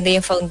and maganda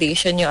yung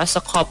foundation nyo as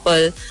a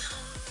couple,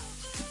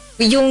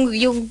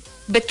 yung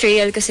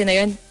betrayal kasi na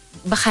yun,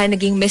 baka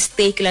naging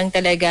mistake lang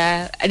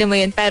talaga. Alam mo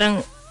yun,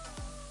 parang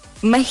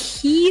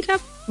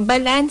mahirap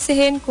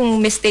balansehin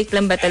kung mistake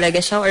lang ba talaga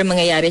siya or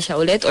mangyayari siya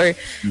ulit or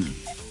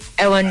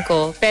ewan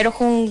ko. Pero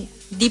kung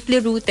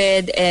deeply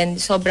rooted and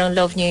sobrang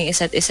love niyo yung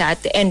isa't isa at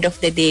the end of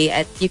the day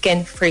at you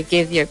can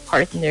forgive your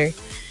partner.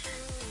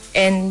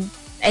 And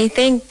I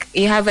think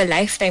you have a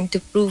lifetime to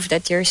prove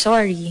that you're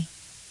sorry.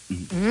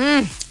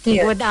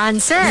 Good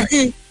answer.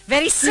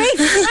 Very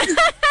safe.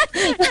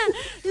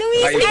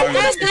 Luis,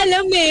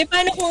 alam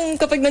paano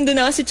kung kapag nandun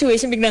ako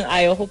situation, biglang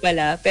ayaw ko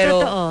pala. Pero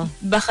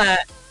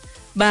baka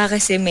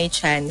kasi may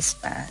chance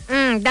pa.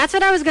 That's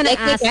what I was gonna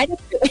ask.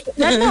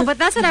 No, but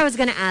that's what I was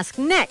gonna ask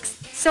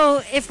next.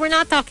 So, if we're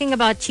not talking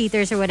about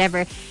cheaters or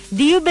whatever,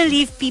 do you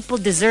believe people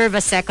deserve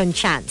a second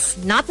chance?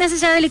 Not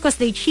necessarily because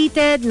they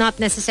cheated, not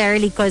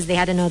necessarily because they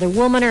had another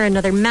woman or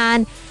another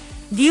man.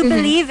 Do you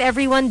believe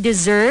everyone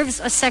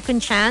deserves a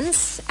second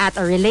chance at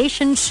a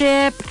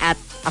relationship, at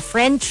a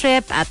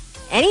friendship, at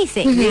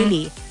anything,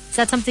 really? Is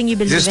that something you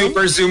believe in?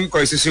 Super Zoom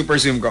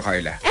ko,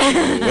 Carla.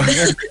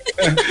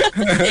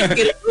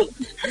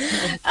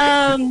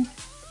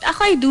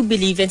 Ako, I do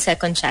believe in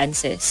second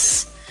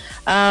chances.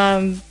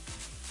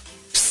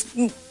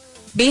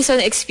 Based on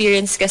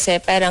experience kasi,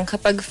 parang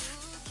kapag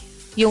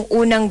yung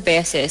unang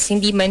beses,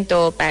 hindi man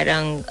to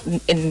parang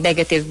in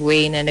negative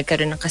way na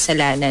nagkaroon ng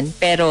kasalanan.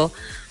 Pero,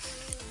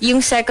 yung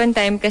second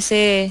time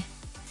kasi,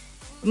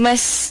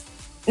 mas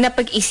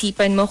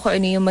napag-isipan mo kung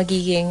ano yung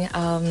magiging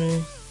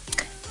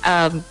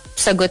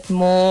sagot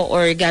mo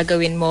or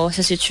gagawin mo sa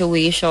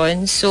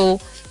situation.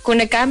 So, kung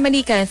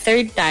nagkamali ka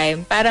third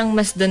time, parang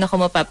mas doon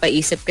ako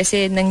mapapaisip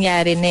kasi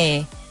nangyari na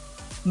eh.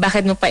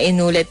 Bakit mo pa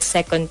inulit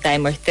second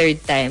time or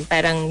third time?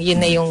 Parang yun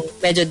na yung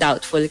medyo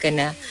doubtful ka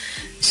na.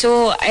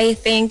 So, I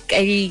think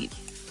I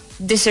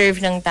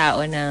deserve ng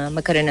tao na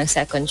magkaroon ng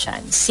second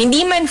chance.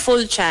 Hindi man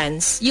full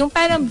chance, yung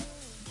parang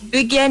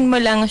bigyan mo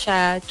lang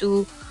siya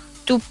to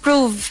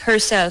prove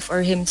herself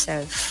or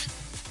himself.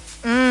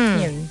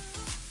 Yun.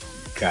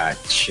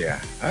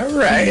 Gotcha. All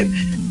right.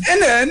 And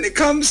then it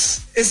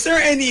comes, is there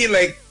any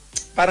like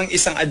parang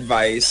isang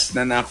advice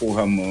na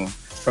nakuha mo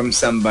from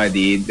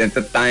somebody at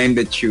the time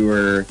that you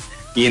were,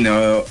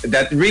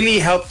 that really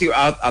helped you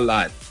out a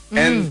lot?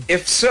 And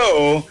if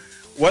so,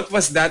 what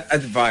was that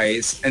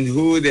advice and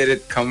who did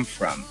it come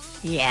from?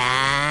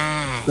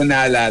 Yeah. Kung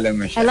naalala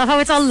mo siya. I love how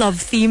it's all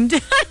love-themed.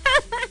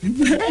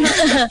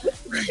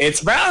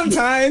 It's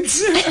Valentine's.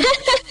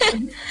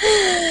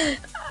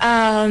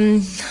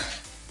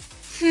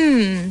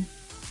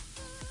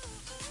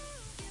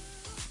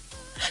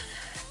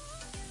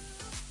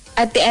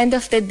 At the end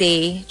of the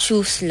day,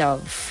 choose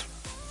love.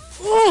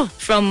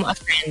 From a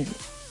friend.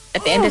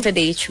 At the end of the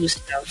day, choose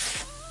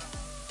love.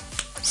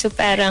 So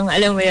parang,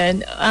 alam mo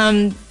yun,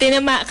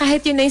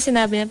 kahit yun na yung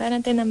sinabi niya,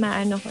 parang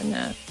tinamaan ako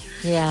na,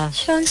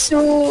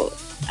 so,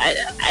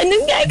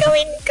 anong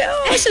gagawin ko?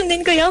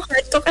 Sundin ko yung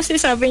heart ko kasi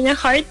sabi niya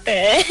heart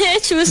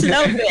choose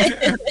love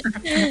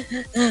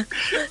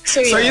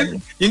So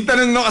yung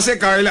tanong mo kasi,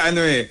 Carla,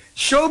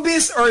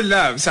 showbiz or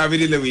love? Sabi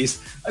ni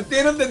Luis. At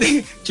the end of the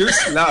day, choose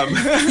love.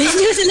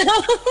 Choose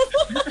love.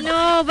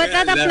 No, but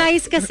that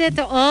applies kasi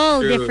to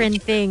all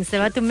different things,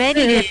 diba? To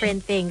many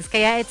different things.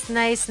 Kaya it's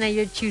nice na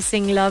you're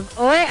choosing love.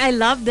 Oh, I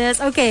love this.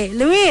 Okay,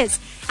 Luis,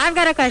 I've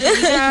got a question.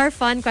 These are our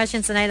fun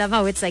questions and I love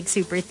how it's like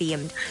super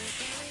themed.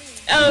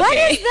 Okay. What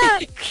is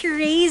the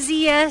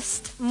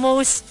craziest,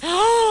 most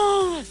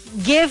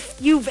gift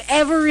you've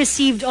ever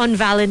received on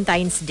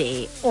Valentine's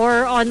Day?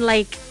 Or on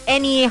like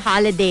any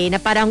holiday na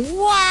parang,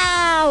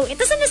 wow! It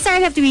doesn't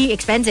necessarily have to be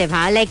expensive,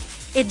 ha? Like,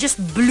 it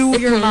just blew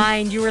your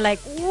mind. You were like,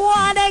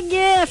 what a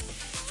gift!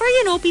 For,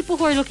 people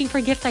who are looking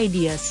for gift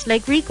ideas.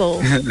 Like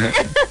Rico.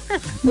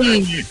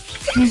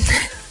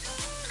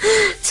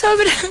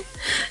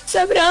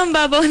 sobrang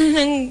babaw na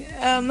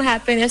ng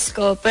happiness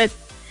ko. But,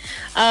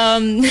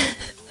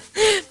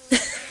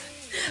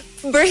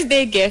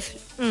 birthday gift.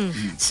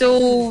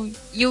 So,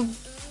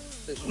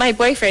 my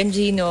boyfriend,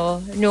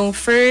 Gino, nung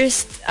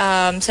first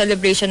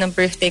celebration ng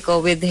birthday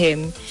ko with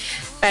him,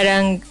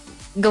 parang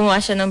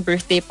gumawa siya ng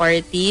birthday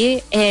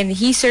party and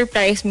he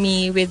surprised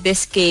me with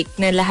this cake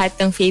na lahat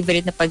ng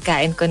favorite na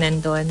pagkain ko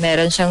nandun.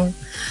 Meron siyang,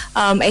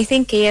 I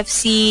think,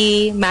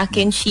 KFC, mac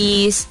and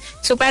cheese.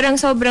 So, parang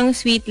sobrang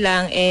sweet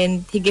lang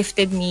and he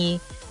gifted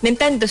me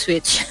Nintendo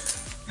Switch.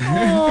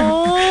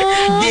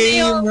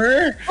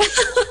 Gamer!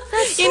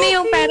 Yun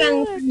yung parang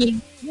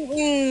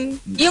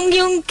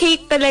yung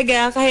cake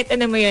talaga, kahit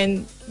ano mo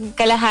yun,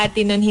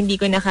 kalahati nun hindi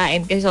ko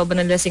nakain kasi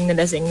sobrang lasing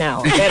na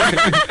ako. Pero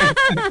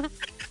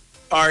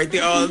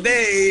party all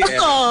day.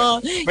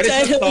 Oh, but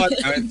it's the thought.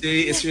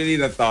 It's really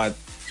the thought.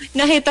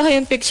 Nakita ko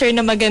yung picture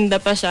na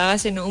maganda pa siya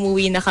kasi nung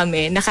umuwi na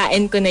kami,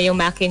 nakain ko na yung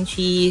mac and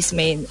cheese,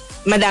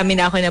 madami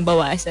na ako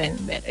nabawasan.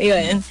 Pero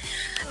yun,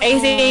 I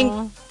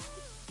think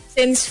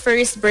since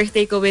first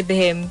birthday ko with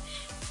him,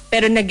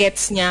 pero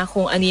na-gets niya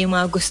kung ano yung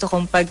mga gusto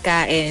kong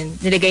pagkain.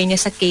 Nilagay niya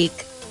sa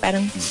cake.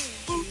 Parang,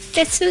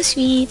 that's so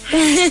sweet.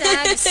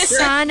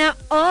 Sana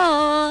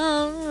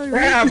all.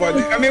 Yeah, but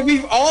I mean,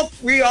 we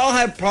all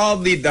have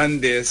probably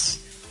done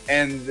this.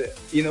 And,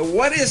 you know,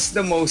 what is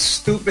the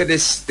most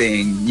stupidest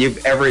thing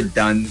you've ever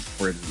done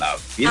for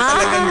love? Yung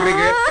talagang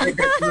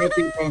regret mo,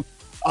 tipong,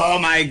 oh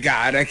my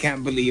God, I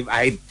can't believe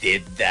I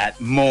did that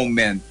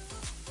moment.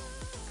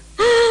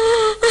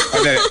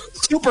 Okay,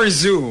 super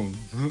zoom.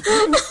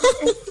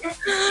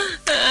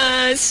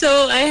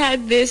 So I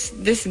had this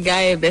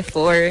guy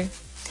before.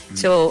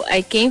 So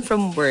I came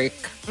from work.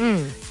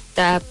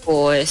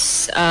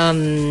 Tapos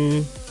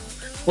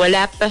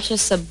wala pa siya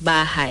sa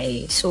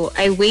bahay. So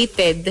I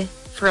waited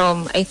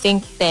from I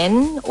think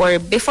 10 or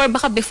before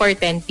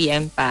 10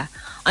 p.m. pa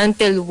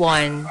until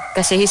 1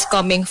 kasi he's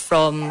coming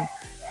from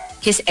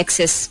his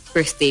ex's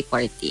birthday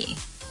party.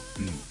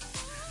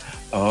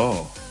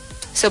 Oh.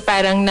 So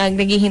parang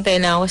naghihintay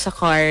lang ako sa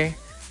car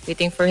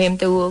waiting for him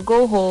to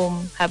go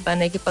home habang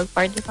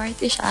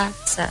nagkipag-party siya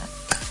sa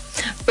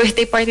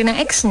birthday party ng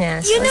ex niya.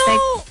 So you know,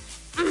 like,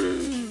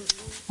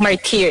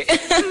 martyr.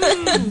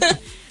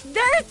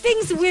 There are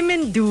things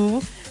women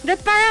do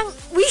that parang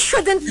we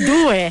shouldn't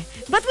do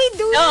But we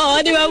do it. Oo,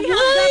 di ba? We have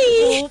that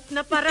hope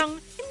na parang,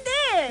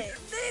 hindi,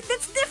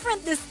 that's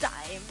different this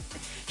time.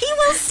 He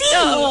will see.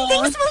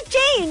 Things will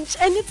change.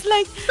 And it's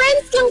like,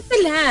 friends lang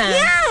sila.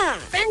 Yeah.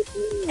 Friends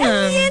lang.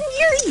 And then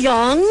you're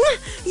young.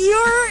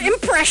 You're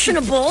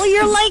impressionable.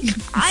 You're like,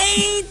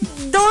 I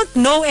don't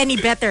know any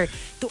better.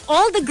 To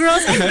all the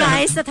girls and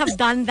guys that have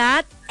done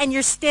that and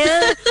you're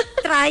still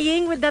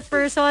trying with that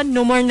person,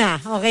 no more na.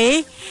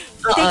 Okay?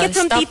 Take it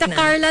from Tita na.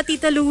 Carla,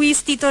 Tita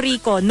Luis, Tito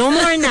Rico. No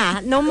more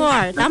na. No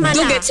more. Tama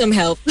Go na. get some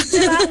help.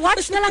 Diba?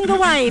 Watch na lang The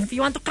Wife.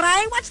 You want to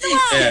cry? Watch The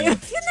Wife.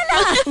 Yun na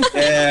lang.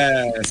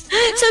 Yes.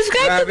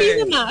 Subscribe to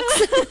Viva Max.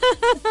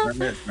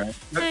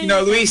 But, you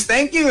know, Luis,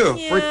 thank you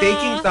for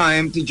taking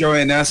time to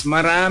join us.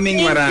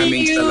 Maraming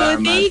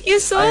salamat. Thank you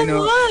so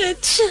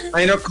much.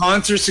 I know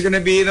concerts are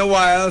gonna be in a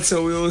while,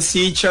 so we will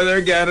see each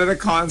other again at a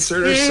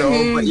concert or so.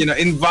 But, you know,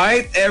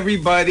 invite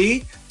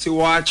everybody to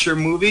watch your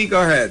movie. Go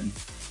ahead.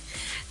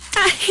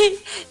 Hi.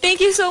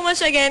 Thank you so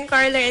much again,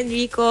 Carla and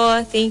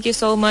Rico. Thank you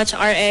so much,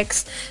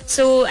 RX.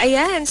 So,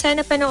 ayan,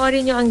 sana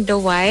panoorin nyo ang The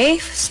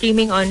Wife,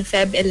 streaming on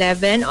Feb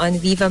 11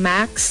 on Viva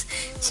Max.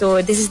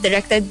 So, this is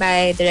directed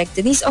by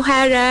Director Denise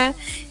O'Hara.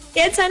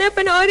 Yan, sana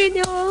panoorin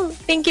nyo.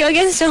 Thank you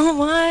again so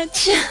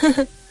much.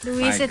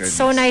 Luis, it's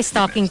so nice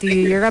talking to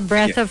you. You're a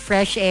breath of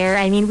fresh air.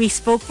 I mean, we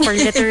spoke for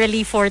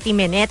literally 40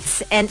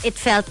 minutes and it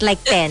felt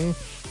like 10.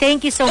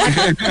 Thank you so much.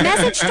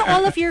 Message to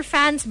all of your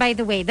fans, by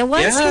the way. The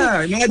ones who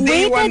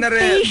waited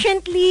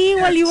patiently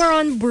while you were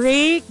on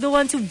break. The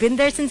ones who've been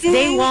there since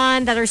day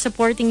one that are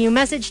supporting you.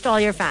 Message to all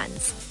your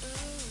fans.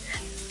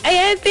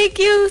 Ayan, thank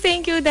you.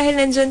 Thank you dahil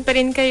nandyan pa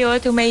rin kayo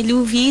to my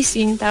Luvies.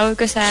 Yung tawag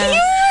ko sa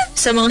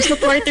mga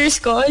supporters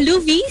ko.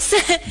 Luvies.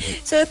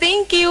 So,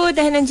 thank you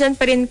dahil nandyan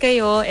pa rin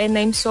kayo. And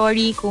I'm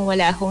sorry kung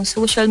wala akong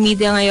social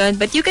media ngayon.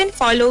 But you can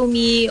follow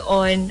me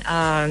on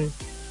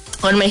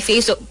my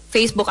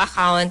Facebook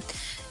account.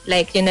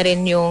 Like, yun na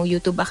rin yung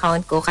YouTube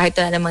account ko. Kahit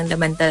wala namang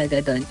laman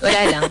talaga doon.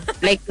 Wala lang.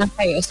 Like lang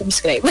kayo.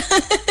 Subscribe.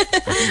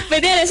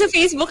 But then, sa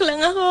Facebook lang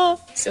ako.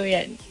 So,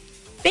 yan.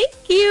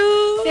 Thank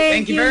you.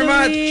 Thank you very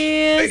much.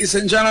 Ladies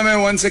and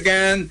gentlemen, once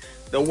again,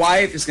 The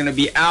Wife is going to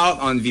be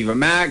out on Viva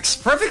Max.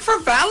 Perfect for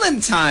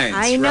Valentine's,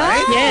 I know.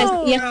 right? Yes,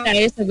 iyak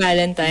tayo sa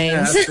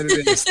Valentine's. Yeah, that's what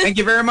it is. Thank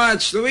you very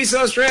much. Luis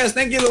Ostres.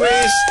 Thank you,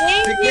 Luis.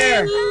 Take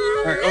care.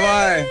 All right,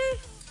 bye-bye.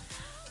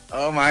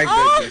 Oh my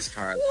goodness,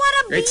 Carla. What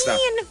a Great bean. stuff.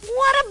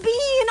 What a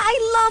bean. I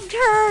loved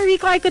her.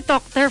 Rico, I could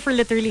talk to her for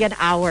literally an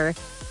hour.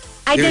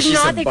 I did she's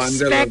not a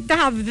bundle expect of- to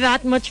have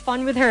that much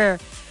fun with her.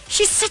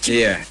 She's such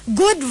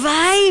good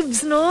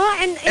vibes, no?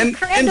 And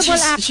incredible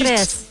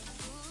actress.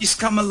 She's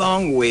come a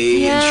long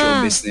way in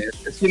show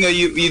business. You know,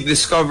 you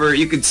discover,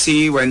 you could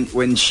see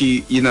when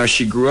she, you know,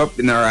 she grew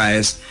up in our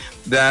eyes.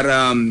 that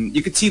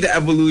you could see the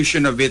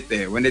evolution of it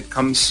there when it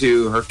comes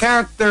to her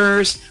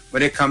characters,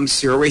 when it comes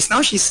to her ways.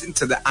 Now she's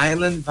into the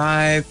island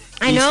vibe,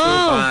 I know.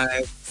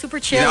 vibe. Super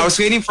chill. You know, I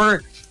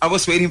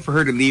was waiting for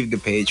her to leave the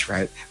page,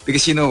 right?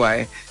 Because you know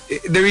why?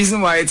 The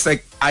reason why it's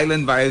like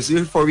island vibes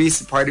before we used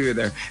to party with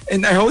her,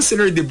 and I hosted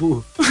her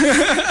debut.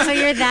 So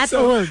you're that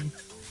old.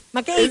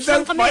 It's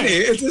not funny.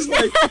 It's just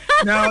like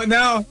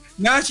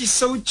now she's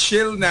so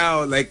chill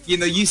now. Like, you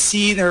know, you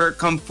see her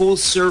come full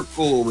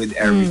circle with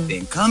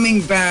everything,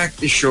 coming back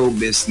to show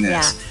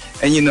business.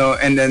 Yeah. And you know,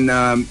 and then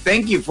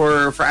thank you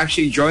for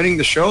actually joining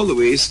the show,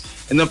 Luis.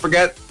 And don't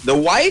forget the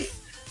wife.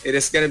 It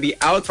is gonna be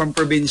out from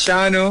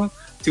Provinciano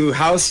to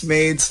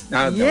Housemates.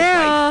 Now the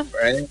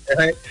wife,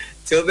 right?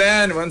 Till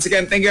then, once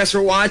again, thank you guys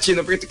for watching.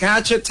 Don't forget to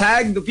catch it.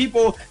 Tag the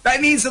people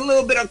that needs a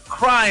little bit of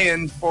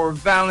crying for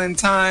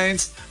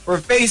Valentine's, for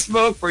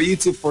Facebook, for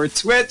YouTube, for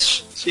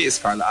Twitch. She is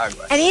Carla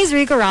Aguas. And he's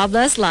Rico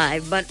Robles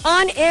live. But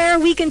on air,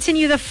 we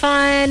continue the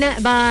fun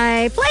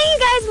by playing you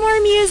guys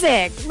more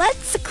music.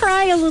 Let's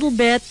cry a little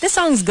bit. This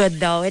song's good,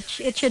 though. It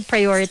should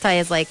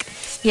prioritize, like,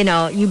 you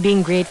know, you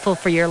being grateful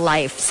for your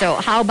life. So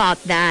how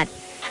about that?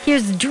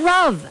 Here's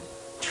Druv.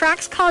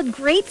 Track's called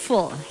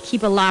Grateful.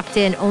 Keep it locked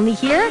in only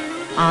here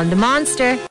on The Monster.